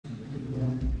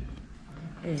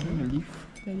Leaf.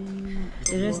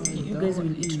 The rest you guys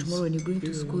will eat tomorrow when you're going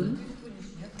to school.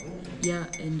 Yeah,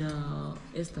 and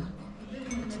Esther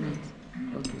tonight.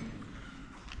 Okay.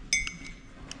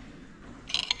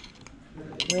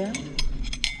 Where?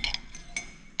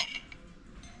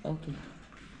 Okay.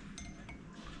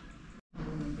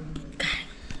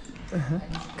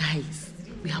 Guys,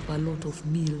 we have a lot of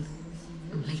meals.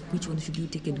 I'm like, which one should you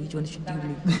take and which one should you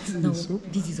make? Now,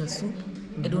 this is a soup.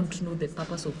 I don't know the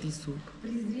purpose of this soup.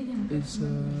 It's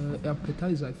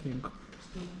appetizer, I think.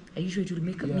 Are you sure it will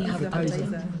make me have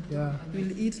appetizer? Yeah.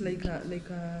 We'll eat like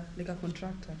a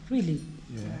contractor. Really?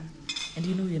 Yeah. And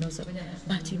you know, but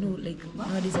like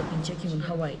nowadays I've been checking on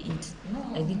how I eat.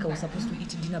 I think I was supposed to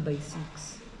eat dinner by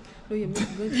 6. No, you're going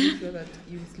to make sure that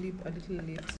you sleep a little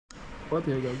late. What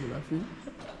are you guys laughing?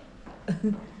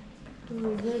 Oh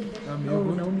my God. Oh,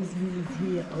 Naomi's meal is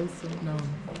here also. No.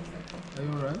 Are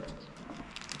you alright?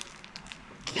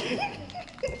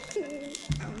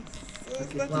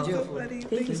 That's Wow. so funny.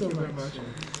 Thank you so very much.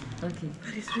 Okay.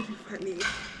 That is really funny.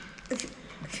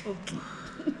 Okay.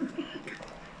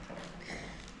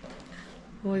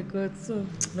 Oh my God, so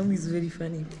Naomi is very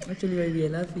funny. Actually, why we are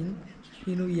laughing,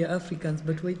 we are Africans,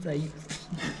 but whites are you?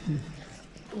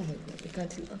 Oh my God, I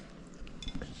can't laugh.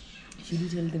 Should you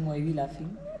tell them why we're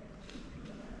laughing?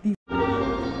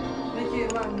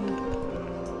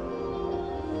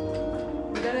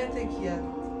 Take here.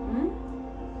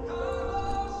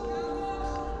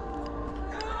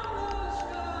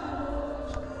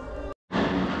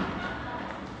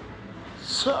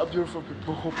 So beautiful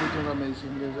people, hope you're doing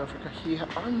amazing. Guys, Africa here,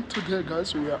 and today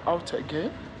guys we are out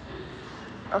again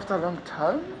after a long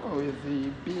time with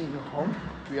the being home.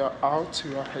 We are out,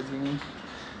 we are heading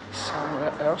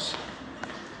somewhere else.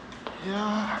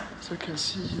 Yeah, so you can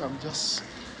see I'm just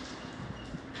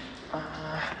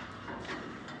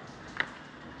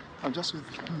with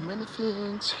many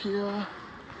things here.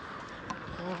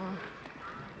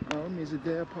 Is it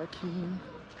there parking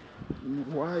in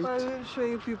white? I will show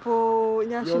you people.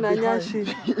 Nyashi na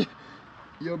nyashi.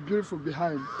 You're beautiful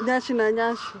behind. Nyashi na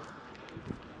nyashi.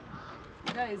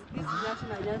 Guys, this is nyashi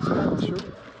na nyashi. Sure.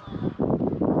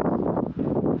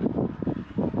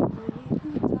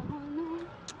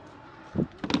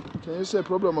 Can you see a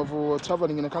problem of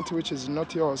traveling in a country which is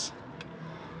not yours?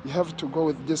 You have to go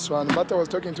with this one. But I was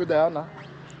talking to Diana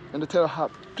and I tell her,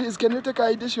 please, can you take her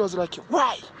ID? She was like,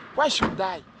 why? Why should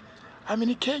I? I'm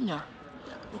in Kenya.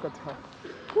 Look at her.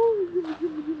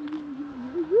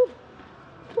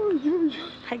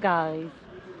 Hi guys.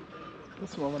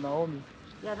 That's Mama Naomi.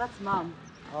 Yeah, that's Mom.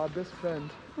 Our best friend.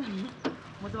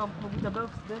 What's about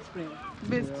best friend?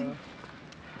 Bestie.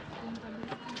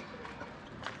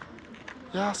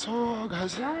 Yeah, so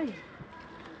guys, Hi.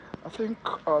 I think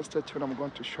stay tuned. I'm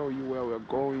going to show you where we're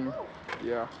going.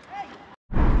 Yeah.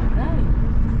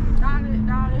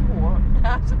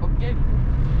 That's okay.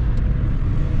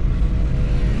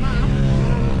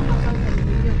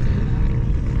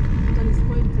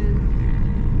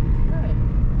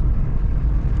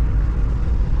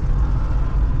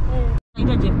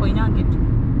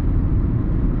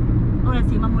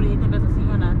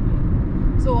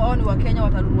 So hao ni Wakenya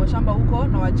watanunua shamba huko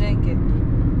na wajenge.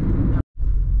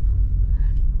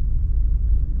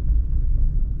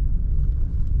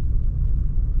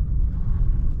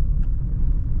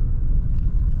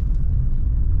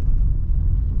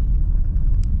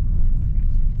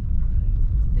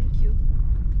 Thank you.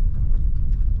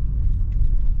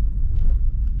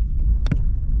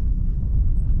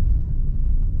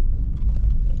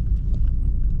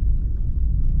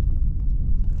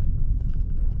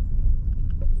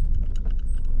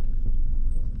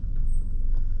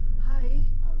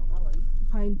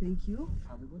 Fine, thank you.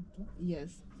 Are we going to?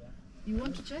 Yes. You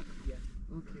want to check? Yeah.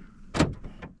 Okay.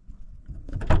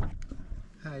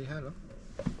 Hi, hello.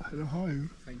 Hello, how are you?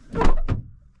 Fine.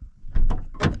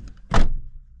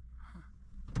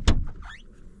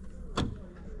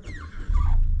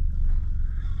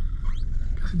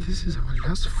 This is our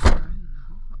last final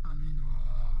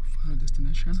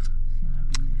destination.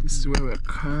 This is where we're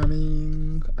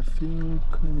coming. I think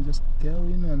let me just go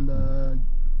in and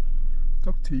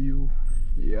talk to you.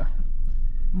 Yeah.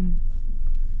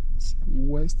 It's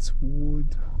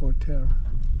Westwood Hotel.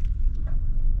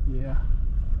 Yeah.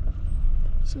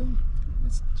 So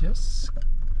let's just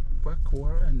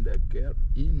backward and get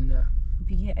in.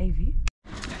 Big Ivy.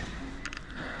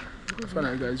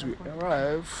 Finally, guys, we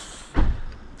arrive.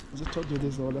 As I told you,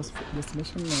 this is our last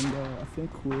destination, and I think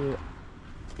we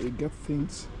get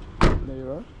things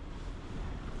later.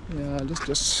 Yeah, let's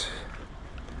just.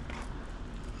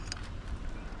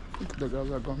 I think the girls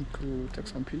are going to take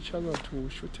some pictures or to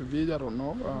shoot a video. I don't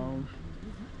know.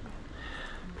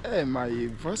 Hey, my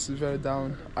voice is very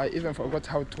down. I even forgot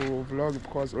how to vlog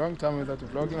because a long time without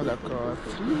vlogging, like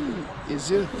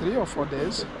 3 or 4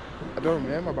 days. I don't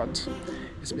remember, but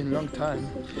it's been a long time.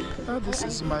 This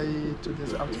is my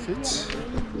today's outfit.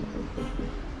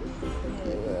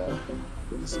 Yeah,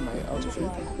 this is my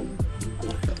outfit.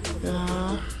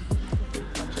 Yeah,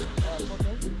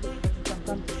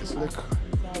 it's like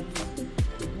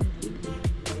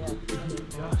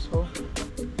yeah. So.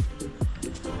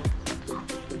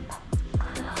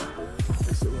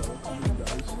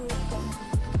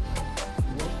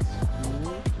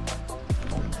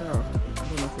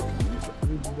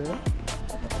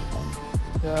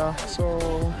 Yeah, so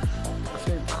I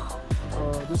think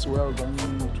this is where we're going to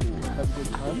have a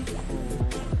good time for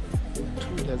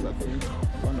 2 days, I think,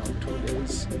 1 or 2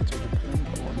 days, it will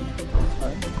depend on the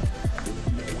time.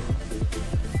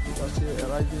 Just here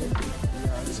arriving,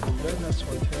 yeah, it's a very nice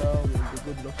hotel with a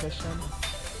good location,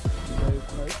 very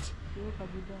quiet.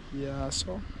 Yeah,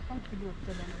 so,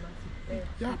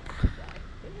 yep.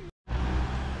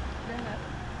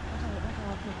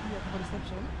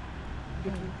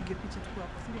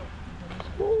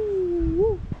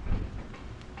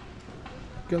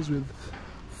 Guys with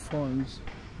phones,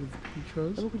 with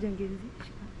pictures. You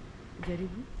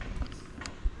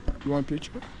want a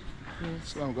picture? Yes.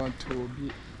 So I'm going to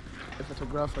be a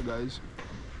photographer, guys.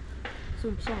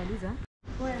 So mshamaliza?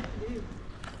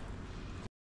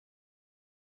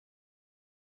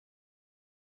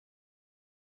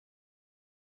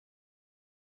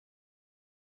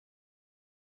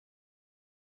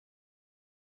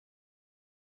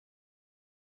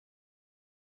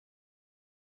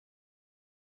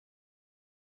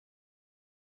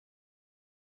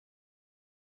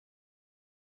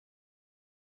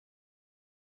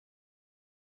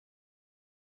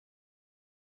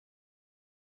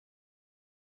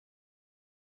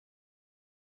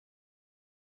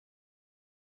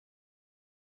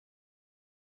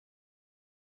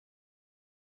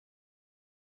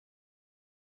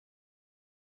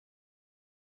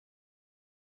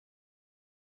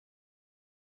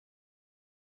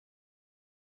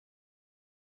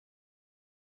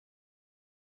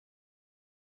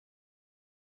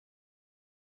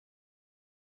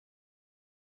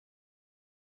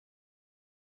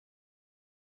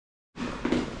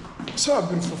 So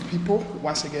beautiful people,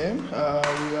 once again,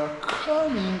 we are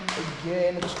coming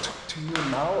again to talk to you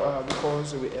now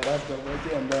because we arrived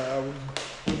already and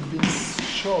we've been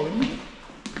shown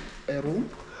a room.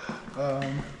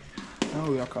 Now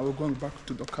we're going back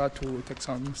to the car to take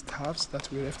some stuffs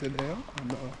that we left there.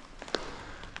 And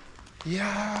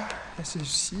yeah, as you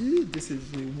see, this is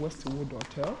the Westwood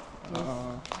Hotel.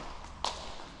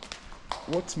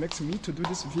 What makes me to do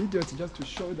this video is just to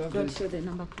show that. Don't show the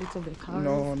number plates of the cars.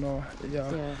 No,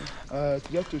 yeah.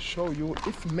 Just to show you,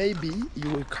 if maybe you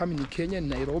will come in Kenya,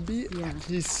 Nairobi, at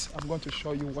least I'm going to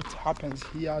show you what happens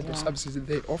here, the services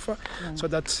they offer, so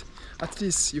that at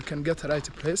least you can get the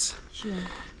right place. Sure.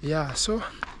 Yeah, so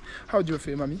how do you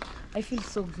feel, mommy? I feel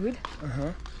so good.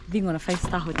 Being on a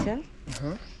 5-star hotel.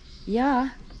 Yeah,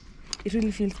 it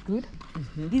really feels good.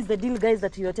 This is the deal, guys,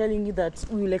 that we are telling you that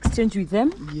we will exchange with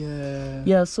them.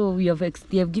 Yeah, so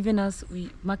they have given us, we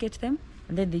market them,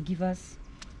 and then they give us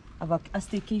a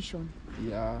staycation.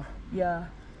 Yeah.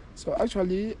 So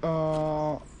actually,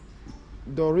 the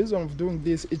reason of doing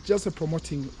this is just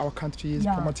promoting our countries,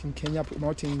 promoting Kenya,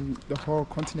 promoting the whole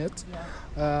continent.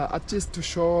 At least to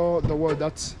show the world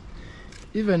that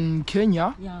even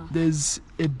Kenya, there's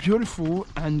a beautiful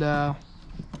and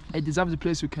a deserved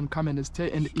place you can come and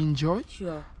stay and enjoy.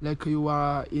 Sure. Like you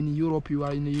are in Europe, you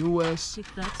are in the US.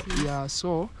 Exactly. Yeah,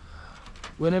 so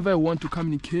whenever you want to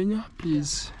come in Kenya,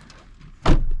 please,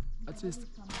 at least,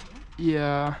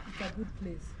 yeah. It's a good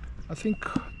place. I think,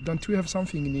 don't we have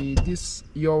something in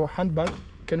your handbag?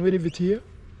 Can we leave it here?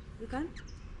 We can?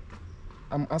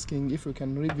 I'm asking if we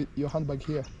can leave your handbag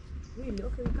here. Really?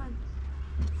 Okay, we can.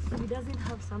 He doesn't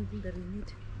have something that we need.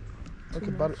 Okay,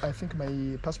 but I think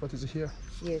my passport is here.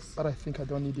 Yes. But I think I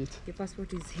don't need it. The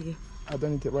passport is here. I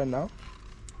don't need it right now.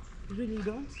 You really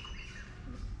don't?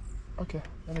 Okay,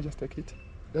 let me just take it.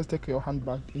 Let's take your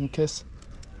handbag in case.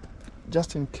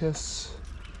 Just in case.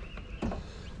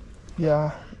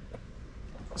 Yeah.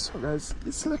 So guys,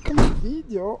 it's like a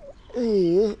video.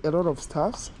 Hey, a lot of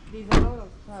stuffs. There's a lot of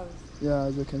stuff. Yeah,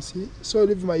 as you can see. So I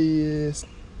leave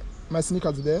my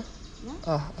sneakers there.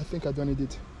 Yeah? I think I don't need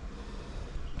it.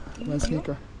 My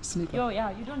sneaker. Yo,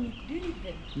 yeah, you don't need. Do you need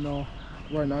them? No,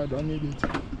 right now I don't need it.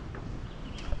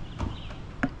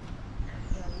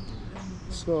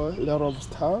 So a lot of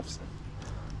stuffs.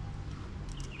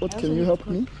 What can you help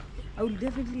me? I will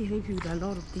definitely help you with a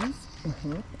lot of things.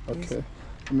 Okay.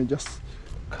 Let me just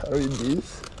carry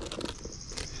this.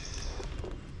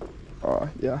 Oh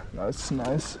yeah, that's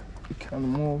nice. You can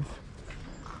move.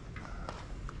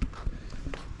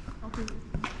 Okay.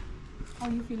 How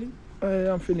are you feeling?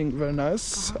 I'm feeling very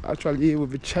nice. Actually,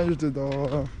 we've changed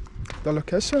the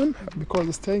location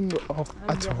because staying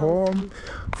at home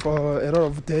for a lot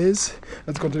of days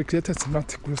as content creator is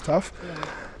not good stuff.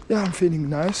 Yeah, I'm feeling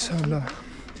nice, and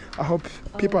I hope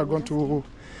people are going to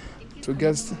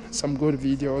get some good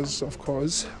videos, of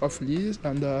course, hopefully,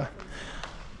 and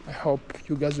I hope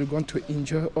you guys are going to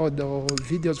enjoy all the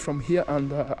videos from here.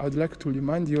 And I would like to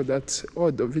remind you that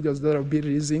all the videos that I'll be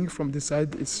releasing from this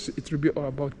side, it will be all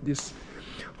about this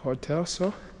hotel.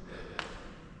 So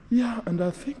yeah, and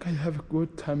I think I have a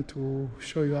good time to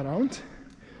show you around.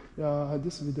 Yeah,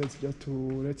 this video is just to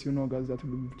let you know, guys, that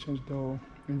we've changed the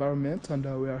environment and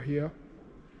we are here.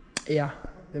 Yeah,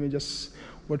 let me just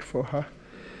wait for her.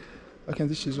 I can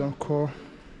see she's on call,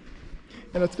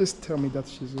 and at least tell me that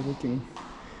she's looking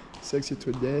sexy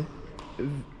today.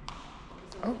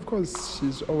 Of course,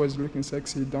 she's always looking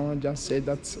sexy. Don't just say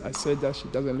that I said that she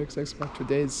doesn't look sexy, but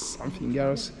today is something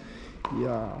else.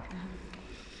 Yeah.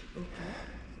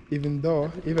 Even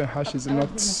though, even her, she's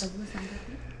not.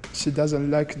 She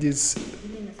doesn't like this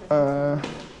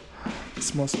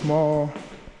small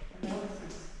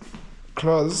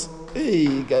clothes.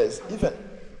 Hey guys, even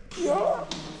yeah.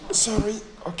 Sorry.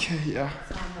 Okay, yeah.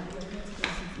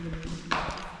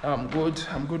 I'm good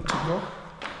to go.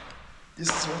 This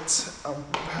is what I'm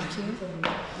packing.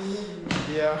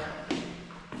 Yeah.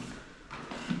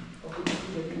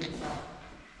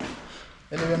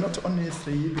 And we are not only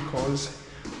 3 because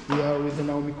we are with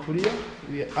Naomi Korea.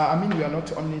 We are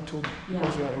not only 2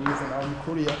 because we are with Naomi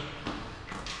Korea.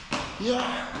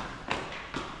 Yeah.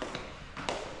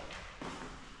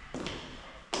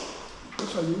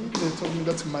 Actually, they told me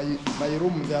that my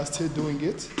room, they are still doing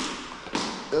it.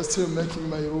 They're still making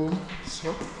my room,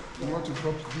 so I want to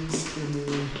drop this in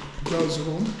the girls'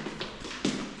 room.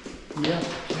 Yeah.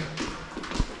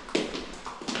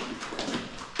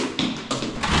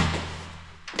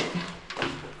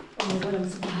 Oh my God, I'm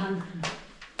super hungry.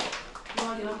 I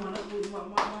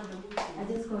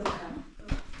just got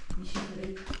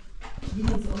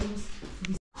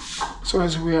So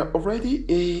as we are already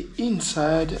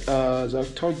inside, as I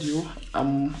told you,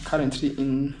 I'm currently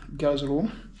in girls' room.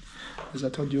 As I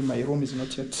told you, my room is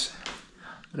not yet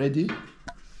ready.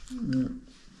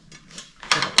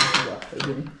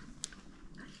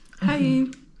 Hi.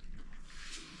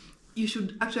 You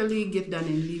should actually get done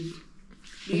and leave.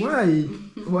 Please. Why?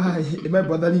 Why? Am I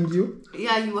bothering you?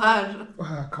 Yeah, you are.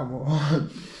 Ah, come on.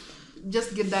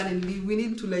 Just get done and leave. We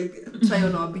need to try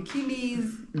on our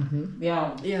bikinis.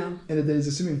 Yeah. Yeah. And there is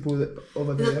a swimming pool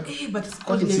over there. Hey, but it's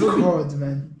cold. It's cold,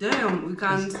 man. Damn, we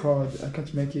can't. It's cold. I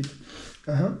can't make it.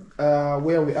 Where are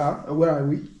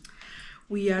we?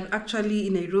 We are actually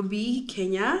in Nairobi,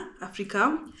 Kenya,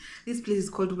 Africa. This place is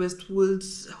called Westwood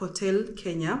Hotel,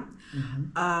 Kenya.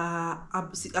 A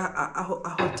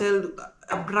hotel,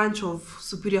 a branch of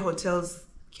Superior Hotels,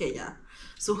 Kenya.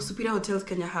 So Superior Hotels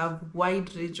Kenya have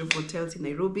wide range of hotels in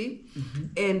Nairobi,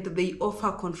 and they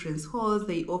offer conference halls,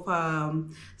 they offer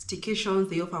staycations,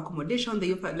 they offer accommodation,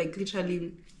 they offer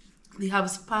literally. They have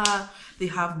spa, they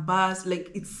have bars,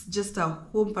 it's just a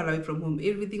home far away from home.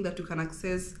 Everything that you can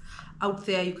access out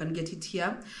there, you can get it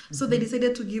here. So they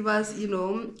decided to give us,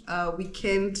 a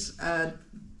weekend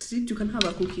treat. You can have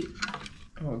a cookie.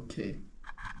 Okay.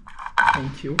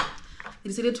 Thank you. They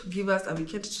decided to give us a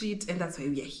weekend treat, and that's why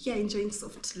we are here enjoying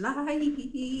soft life.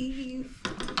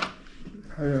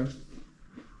 Hi,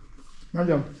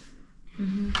 Madam.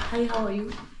 Hi, how are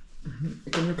you?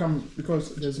 Can you come,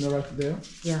 because there's no right there?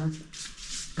 Yeah.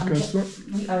 Okay, so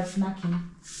We are snacking.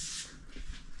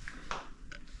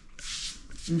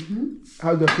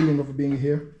 how's the feeling of being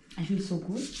here? I feel so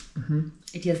good.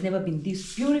 It has never been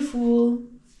this beautiful.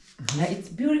 It's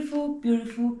beautiful,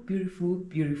 beautiful, beautiful,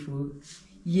 beautiful.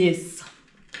 Yes.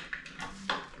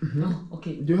 Oh,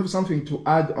 okay. Do you have something to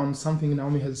add on something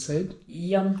Naomi has said?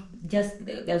 Yeah,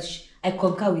 I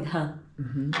concur with her.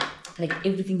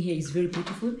 Everything here is very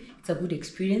beautiful. It's a good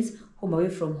experience. Home away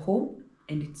from home,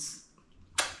 and it's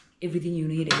everything you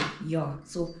need. Yeah.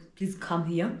 So please come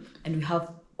here, and we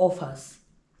have offers.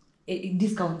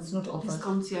 Discounts, not offers.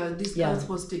 Discounts, yeah. Discounts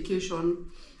for staycation.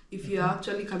 If you're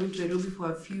actually coming to Nairobi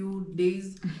for a few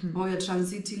days, or you're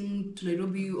transiting to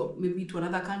Nairobi or maybe to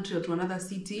another country or to another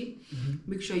city,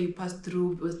 make sure you pass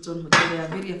through Western Hotel. They are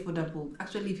very affordable.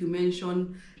 Actually, if you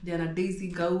mention Diana Daisy,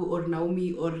 Gau, or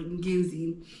Naomi, or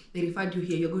Ngenzi, they referred you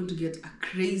here, you're going to get a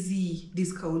crazy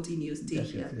discount in your stay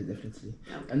here. Definitely.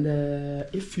 Yeah. And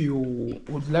if you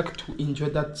would like to enjoy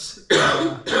that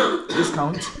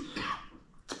discount,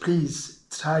 please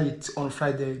try it on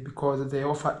Friday because they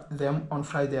offer them on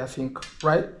Friday, I think,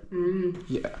 right?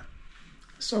 Yeah.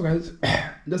 So guys,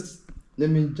 let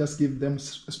me just give them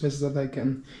space so that I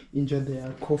can enjoy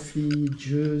their coffee,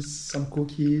 juice, some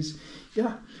cookies.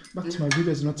 Yeah, but my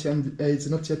video is not yet it's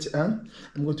not yet end.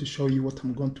 I'm going to show you what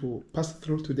I'm going to pass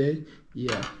through today.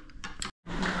 Yeah.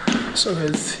 So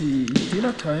guys,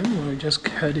 dinner time. We're just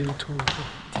heading to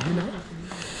dinner.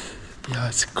 Yeah,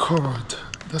 it's cold.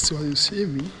 That's why you see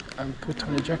me. I'll put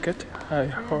on a jacket. Hi,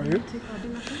 how are you?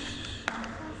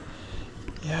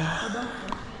 Yeah.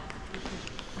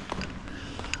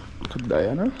 Look at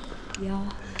Diana. Yeah.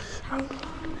 Hi.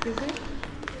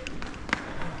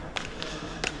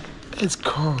 It's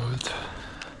cold.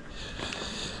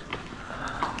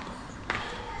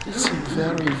 It's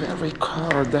very, very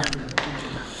cold.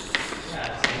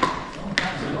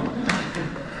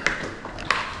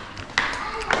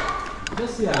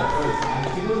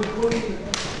 Yeah.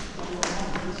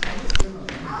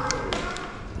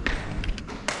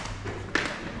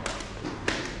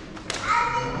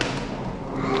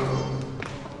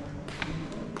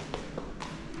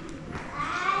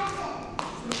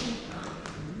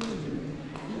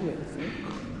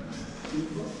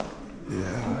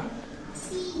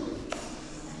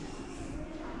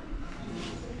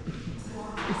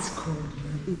 It's cold,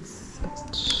 man. It's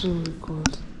extremely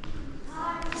cold.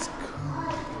 It's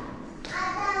cold.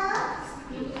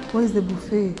 Where is the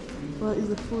buffet? Where is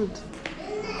the food?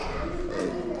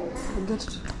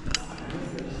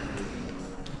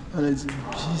 And it's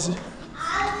busy.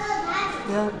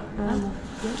 Yeah,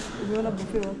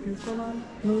 buffet.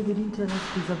 No, they didn't tell us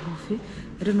there's a buffet.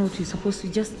 I don't know what we're supposed to.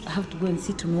 We just have to go and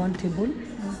sit on one table,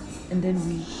 and then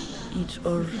we eat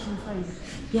or.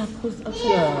 Yeah, because outside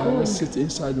Yeah, let's sit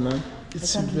inside, man.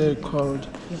 It's very cold.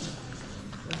 Yeah.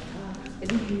 I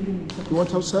didn't really. You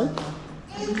want outside?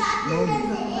 No.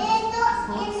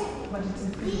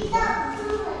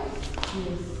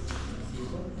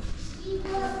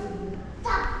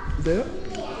 There?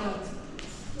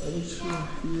 Also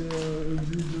here,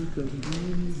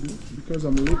 because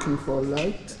I'm looking for a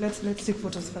light. Let's take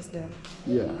photos first there.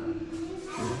 Yeah.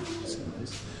 So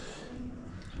nice.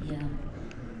 Yeah.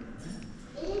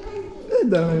 Hey,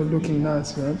 Dana, you're looking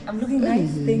nice, man. I'm looking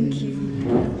nice, thank you.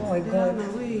 Oh my god.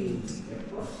 Diana, wait.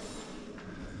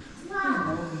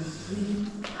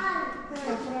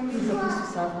 He's supposed to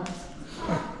serve us.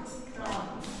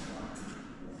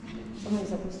 Someone is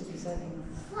supposed to be serving us.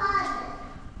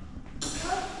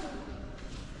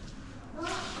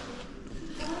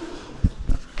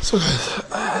 So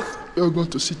guys, we're going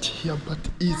to sit here, but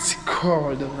it's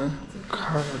cold, man.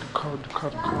 Cold.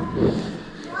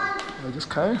 We're just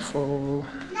coming for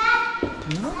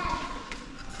dinner.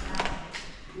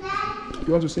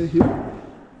 You want to sit here?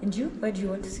 And you? Where do you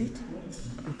want to sit?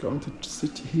 Okay, I want to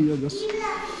sit here, just...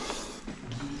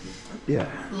 Yeah.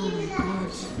 Oh my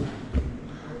god.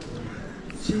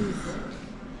 Jeez.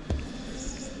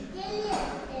 Yeah.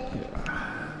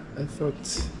 I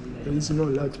thought there is no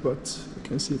light, but you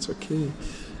can see it's okay.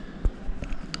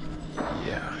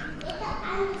 Yeah.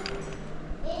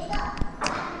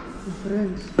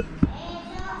 Friends.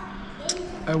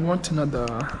 I want another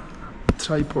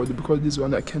tripod because this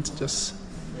one I can't just...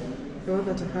 The one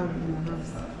that I have in the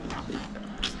house.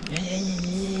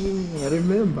 Yeah.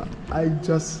 Remember, I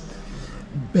just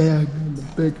begged,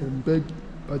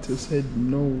 but you said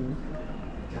no.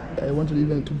 I wanted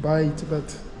even to buy it,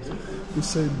 but you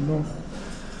said no.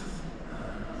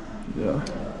 Yeah.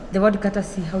 The word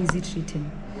courtesy, how is it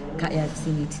written? Yeah, I've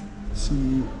seen it.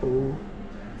 C-O...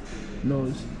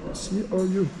 No,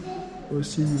 C-O-U or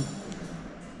C-U.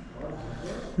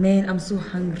 Man, I'm so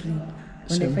hungry.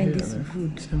 When Same I find here, this man.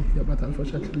 food. Same here, but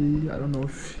unfortunately, I don't know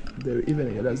if they even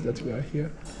realize that we are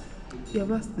here. You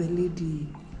have asked the lady.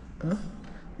 Huh?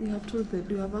 You have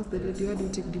asked the lady where do you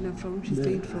take dinner from? She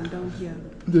stayed from down here.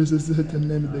 There's a certain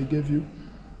name they gave you,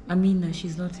 Amina,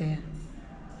 she's not here.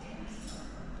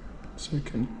 so you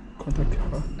can contact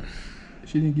her.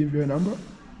 She didn't give you a number?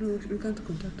 No, we can't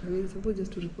contact her. We're supposed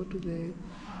just to report to the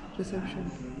reception.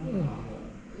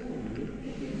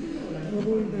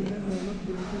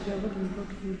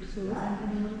 So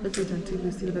let's wait until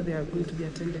we see whether they are going to be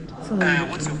attended. So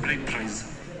What's your plate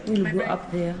price? we'll go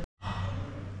up there.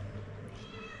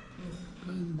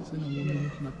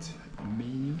 looking at the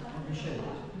menu. Okay.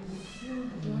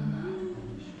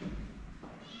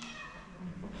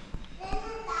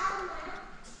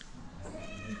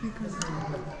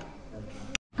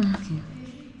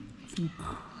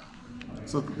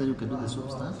 So then you can do the soup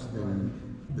start, then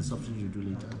the soft drink you do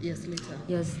later. Yes, later.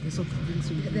 Yes, the soft drinks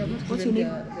will be. They have not What's your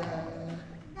given name?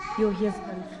 the Yo, here's.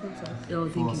 filter. Oh,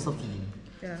 thank For you. soft drink.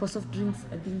 Yeah. For soft drinks,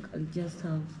 I think I'll just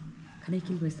have. Can I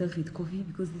kill myself with coffee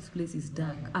because this place is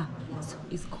dark?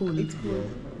 It's cold. It's cool,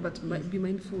 but be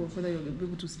mindful of whether you'll be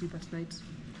able to sleep at night.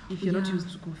 If you're not Yeah.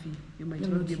 used to coffee, you might No,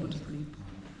 not not be able yet. to sleep.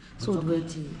 So what do I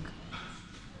take?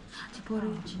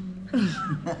 Porridge.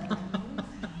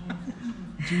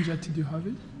 Ginger tea, do you have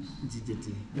it?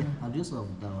 GTT. Yeah. And you also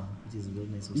have dawa, which is very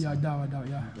nice also. Yeah, dawa,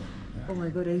 yeah. Oh my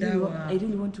god, I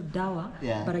really want to dawa,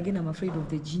 Yeah. but again I'm afraid of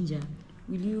the ginger.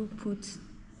 Will you put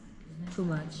too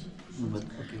much? But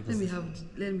okay,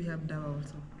 Let me have dawa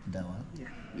also. dawa. Yeah.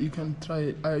 You can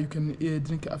try. You can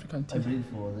drink African I tea. bring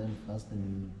for them first, then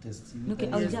you taste. Okay,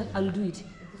 I'll do it.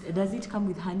 Does it come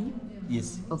with honey?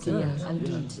 Yes. Okay, yeah, I'll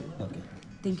do it. Okay.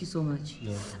 Thank you so much.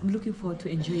 Yeah. I'm looking forward to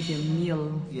enjoy the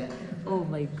meal. Yeah. Oh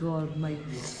my god,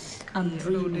 I'm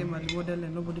Hello, dreaming. them at the model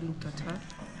and nobody looked at her.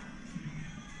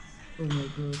 Oh my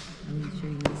god, I'm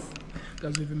enjoying this.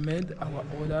 Guys, we've made our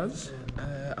orders.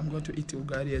 I'm going to eat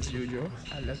ugali as usual.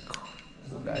 I like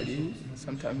ugali.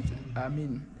 Sometimes,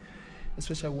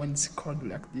 especially when it's cold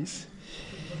like this.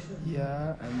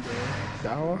 Yeah, and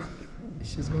dawa.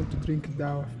 She's going to drink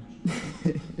dawa.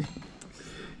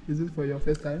 Is it for your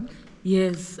first time?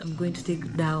 Yes, I'm going to take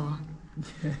dawa.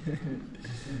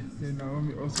 Yeah,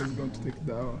 Naomi also is going to take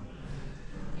dawa.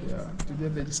 Yeah, today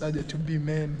they decided to be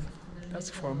men. That's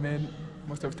for men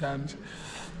most of times.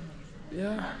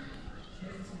 Yeah.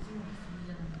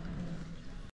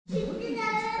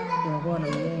 Unakuwa na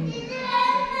uongo.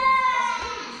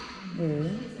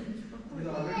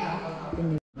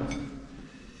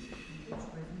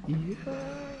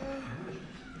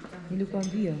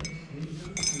 Nilikwambia.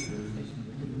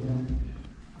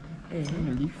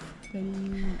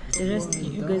 The rest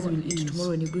you guys will eat tomorrow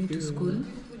when you're going to school.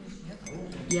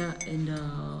 Yeah, and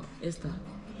Esther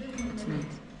tonight.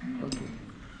 Okay.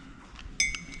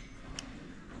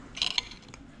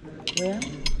 Where?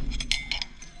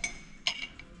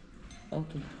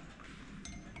 Okay.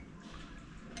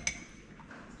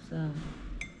 So.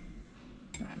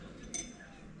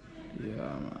 Yeah,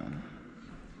 man.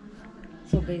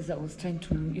 So guys, I was trying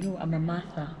to, I'm a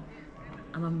Martha.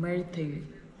 I'm a Martha.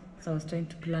 So I was trying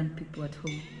to plan people at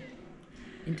home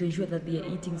and to ensure that they are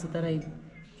eating so that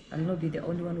I'll not be the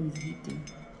only one who is eating.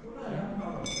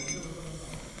 Yeah.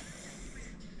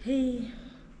 Hey.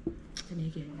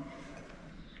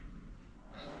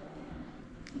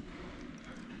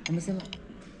 Amesema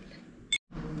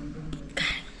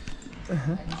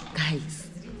guys,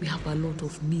 we have a lot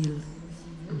of meal.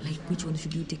 I'm like, which one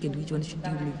should you take and which one should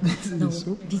you leave? Now,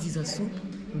 this is a soup.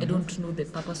 I don't know the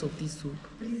purpose of this soup.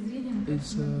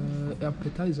 It's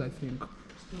appetizer, I think.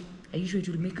 Are you sure it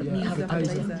will make me Yeah, have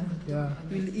appetizer. Yeah.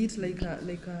 We'll eat like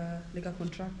a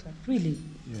contractor. Really?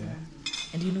 Yeah.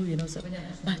 And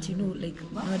but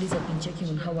like nowadays I've been checking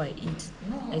on how I eat.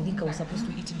 I think I was supposed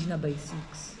to eat dinner by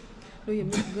 6. No, you're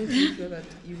going to make sure that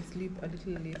you sleep a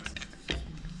little late.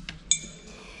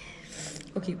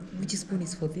 Okay, which spoon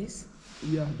is for this?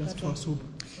 Yeah, that's for soup.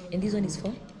 And this one is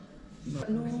for? No, that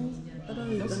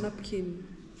one is a napkin.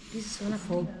 This is one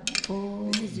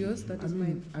for This is yours, that is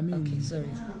mine. okay, sorry.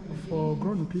 For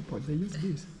grown people, they use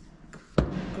this.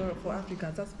 Girl, for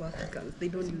Africans, that's for Africans. They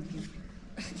don't use this.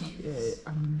 Yeah,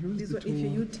 I'm used This to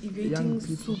one, if you're young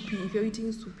eating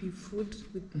people. soupy food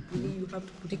with you have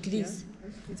to put Like it this?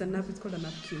 here. It's called a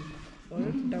napkin. Or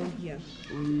down here.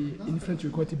 In French, we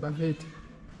call it bavette.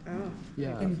 Ah.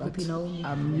 Yeah, Can you but copy Naomi?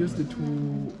 I'm used to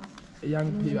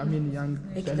young people.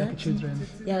 Like they're that? like children.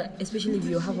 Yeah, especially if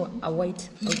you have a white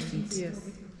outfit. Yes.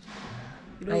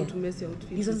 You don't want to mess your outfit.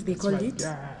 These ones they called it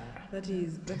Yeah. That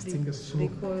is thing is so- they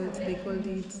called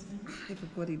it I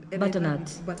forgot it. And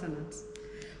Butternut. Butternut.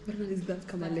 Butternut is that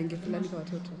kamalenge fulani kwa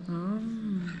watoto.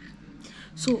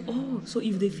 So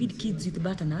if they feed kids with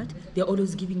butternut, they're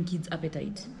always giving kids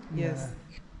appetite. Yes.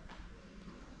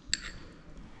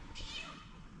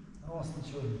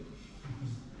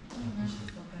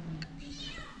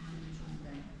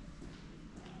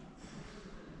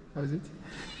 How is it?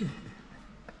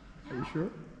 Are you sure?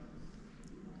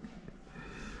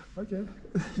 Okay.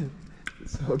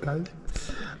 So guys,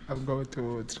 I'm going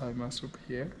to try my soup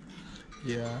here.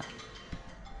 Yeah.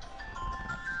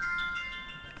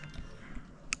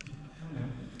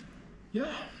 Yeah.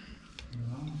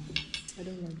 I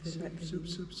don't like the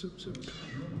Soup.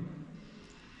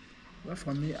 But But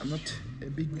for me, I'm not a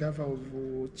big lover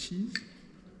of cheese.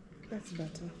 That's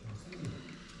better.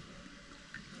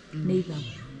 Neither.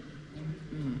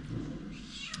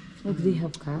 What do they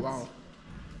have cats? Wow.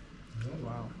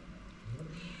 Wow.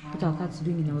 What are cats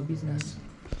doing in our business?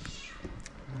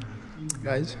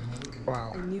 Guys,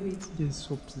 wow. I knew it. This is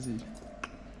so busy.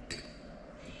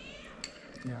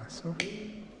 Yeah, so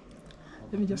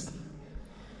let me just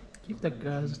give the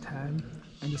girls time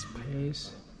and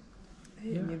space.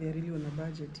 Hey, Yeah. yeah, they're really on a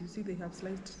budget. You see, they have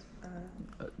sliced.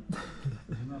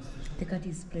 The cat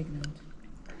is pregnant.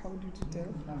 How did you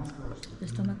tell? The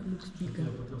stomach looks bigger.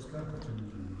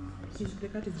 The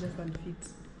cat is just unfit.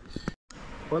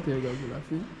 What are you guys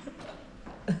laughing?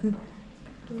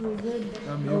 Oh my god.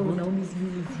 You Oh, good? Naomi's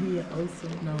meal is here also.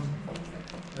 No.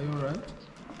 Are you alright?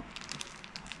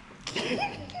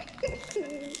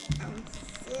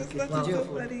 That's Wow. so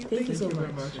funny. Thank you so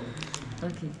Very much. much.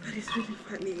 Okay. That is really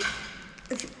funny.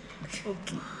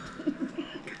 Okay.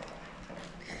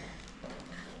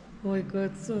 Oh my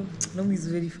god, so Naomi is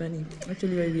very funny.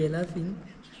 Actually, why we are laughing,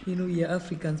 we are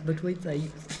Africans, but whites are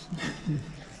you?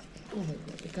 Oh my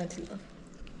god, I can't laugh.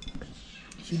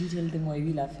 Should you tell them why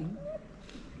we laughing?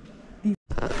 Good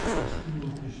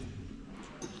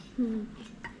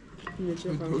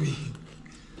boy.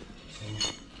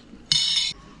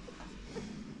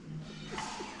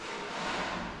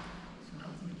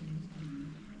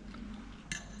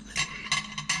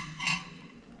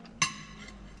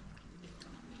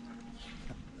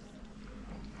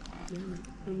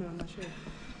 No, I'm not sure.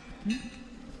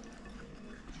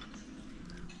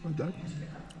 What's that?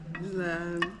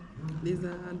 There's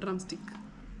a drumstick.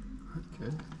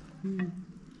 Okay.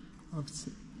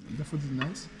 The food is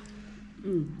nice.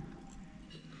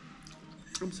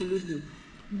 Absolutely.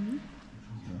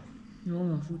 No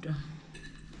mafuta.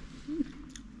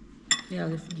 Yeah,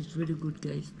 the food is really good,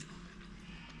 guys.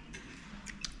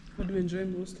 What do you enjoy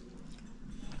most?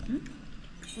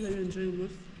 What do you enjoy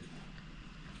most?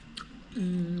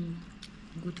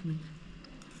 Good meat.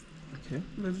 Okay.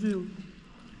 The view.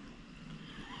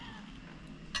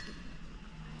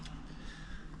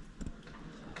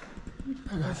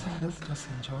 Guys, let's just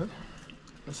enjoy.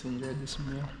 Let's enjoy this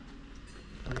meal.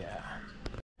 Yeah.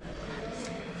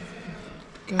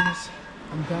 Guys,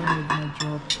 I'm done with my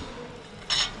job.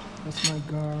 That's my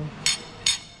girl.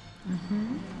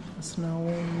 It's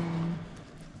now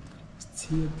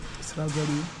still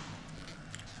struggling.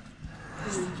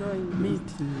 Enjoying Me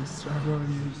too,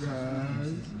 struggling,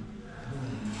 guys.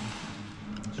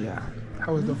 Yeah.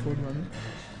 How was the food, mommy?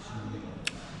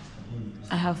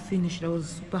 I have finished. I was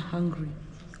super hungry.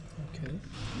 Okay.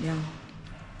 Yeah.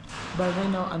 But right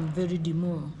now I'm very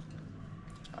demure.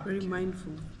 very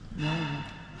mindful, Yeah.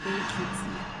 very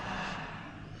cutesy.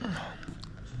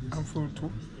 I'm full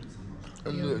too.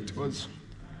 And it was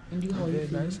And you, how you very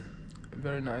feel? nice.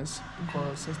 Very nice.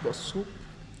 Because since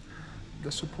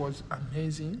the soup was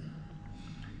amazing.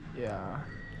 Yeah.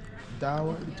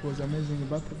 Dawa, it was amazing,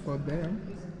 but for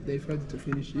them, they failed to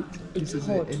finish it. It's This is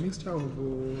hot. a mixture of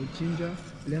ginger,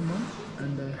 lemon,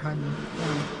 and honey.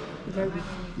 Garlic.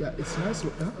 Yeah, it's nice.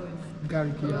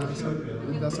 Garlic, yeah.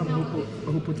 There's some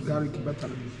who put garlic, but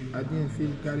I didn't feel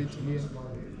garlic here.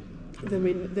 There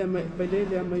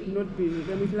might not be.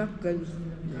 There might lack garlic.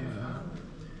 Yeah.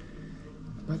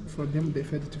 But for them, they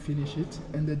failed to finish it.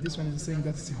 And this one is saying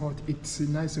that it's hot. It's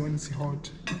nice when it's hot.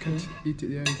 You can't eat it.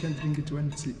 Yeah, you can't drink it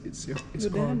when it's So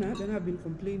cold. Diana have been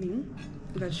complaining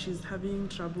that she's having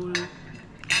trouble.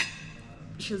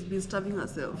 She's been starving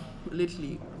herself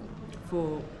lately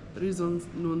for reasons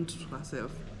known to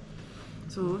herself.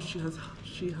 So she have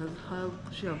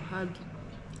had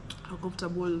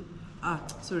uncomfortable. Her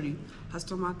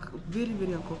stomach very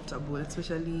uncomfortable,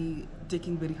 especially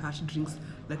taking very harsh drinks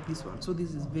like this one. So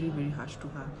this is very harsh to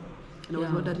her. And I was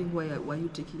Yeah. wondering why you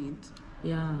taking it.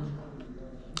 Yeah.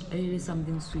 I needed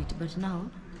something sweet. But now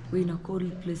we're in a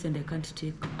cold place and I can't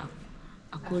take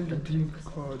a cold drink.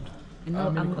 Cold. And now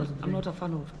I'm not a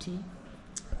fan of tea.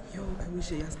 Yo, I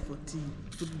wish I asked for tea.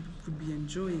 Could be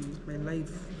enjoying my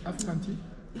life. African tea?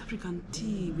 African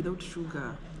tea without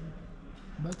sugar.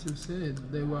 But you said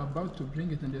they were about to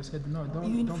bring it and they said no, You don't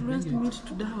bring influenced it. me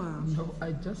to dawa. No,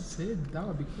 I just said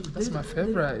dawa because that's my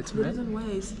favorite, The man. reason why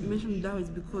I mentioned dawa is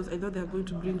because I thought they are going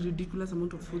to bring ridiculous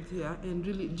amount of food here, and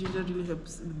really ginger really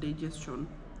helps with digestion.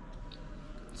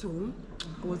 So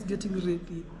I was getting ready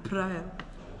prior,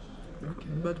 Okay.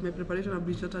 but my preparation have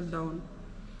been shut down.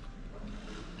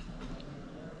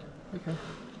 Okay.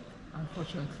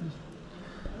 Unfortunately.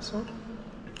 So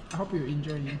I hope you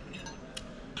enjoy it.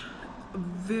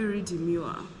 Very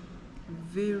demure,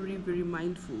 very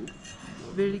mindful,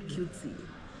 very cutesy.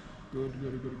 Good.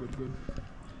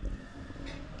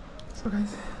 So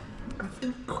guys, I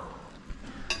think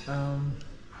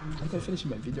I can finish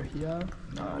my video here.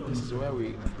 This is where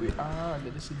we are,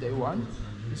 and this is day one.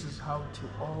 This is how it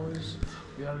was.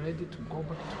 We are ready to go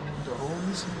back to the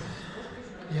rooms.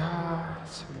 Yeah,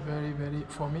 it's very,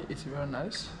 for me it's very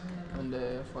nice, and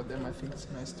for them I think it's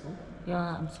nice too.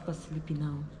 Yeah, I'm super sleepy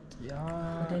now.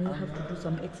 Yeah. But I will have to do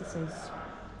some exercise.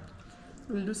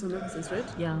 We'll do some exercise, right?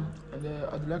 Yeah. And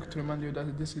I'd like to remind you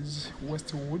that this is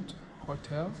Westwood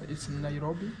Hotel. It's in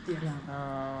Nairobi.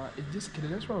 Yeah. It's just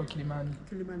Kileleshwa or Kilimani?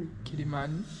 Kilimani.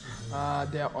 Kilimani.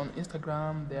 They are on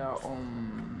Instagram. They are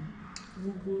on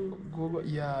Google.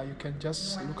 Yeah, you can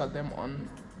just look at them on.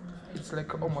 It's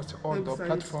like almost all the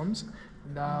platforms.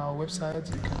 The website,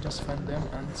 you can just find them,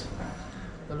 and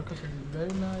the location is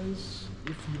very nice.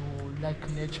 If you like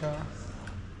nature,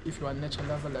 if you are a nature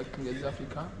lover like in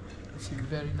Africa, it's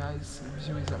very nice.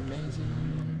 View is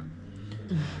amazing.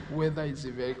 Weather is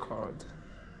very cold.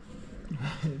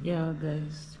 Yeah,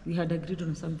 guys, we had agreed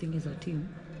on something as a team,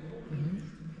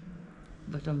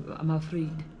 but I'm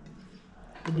afraid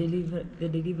the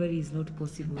delivery is not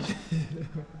possible.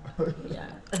 Yeah.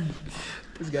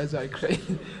 These guys are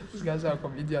crazy. These guys are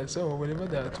comedians. So whenever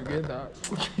they are together,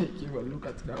 give a look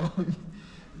at them.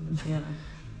 Yeah.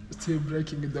 Still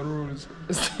breaking the rules.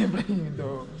 Still breaking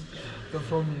the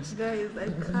promise. Guys, I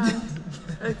can't.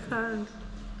 I can't.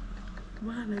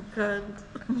 Man, I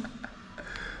can't.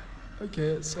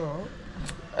 Okay, so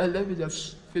let me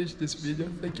just finish this video.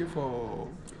 Thank you for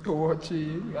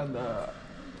watching, and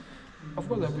of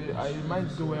course I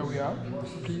remind you where we are.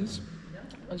 Please,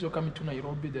 as you're coming to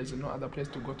Nairobi, there's no other place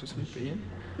to go to sleep in,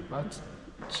 but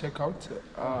check out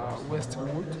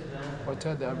Westwood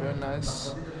Hotel. They are very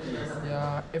nice.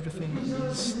 Yeah, everything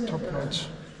is top notch.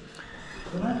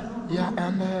 Yeah,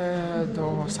 and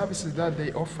the services that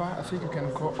they offer, I think you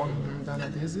can go on Dana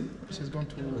Daisy. She's going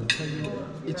to tell you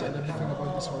each and everything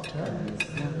about this hotel.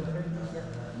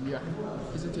 Yeah,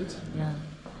 isn't it? Yeah.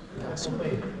 Yeah, so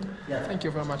thank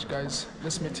you very much, guys.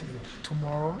 Let's meet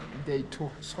tomorrow, day 2.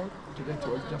 So today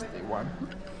was just day 1.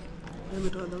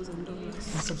 $1,000.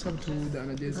 Subscribe to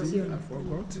Dana Daisy, I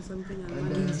forgot.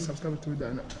 And then subscribe to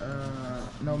the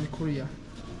Naomi Korea.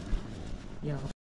 Yeah.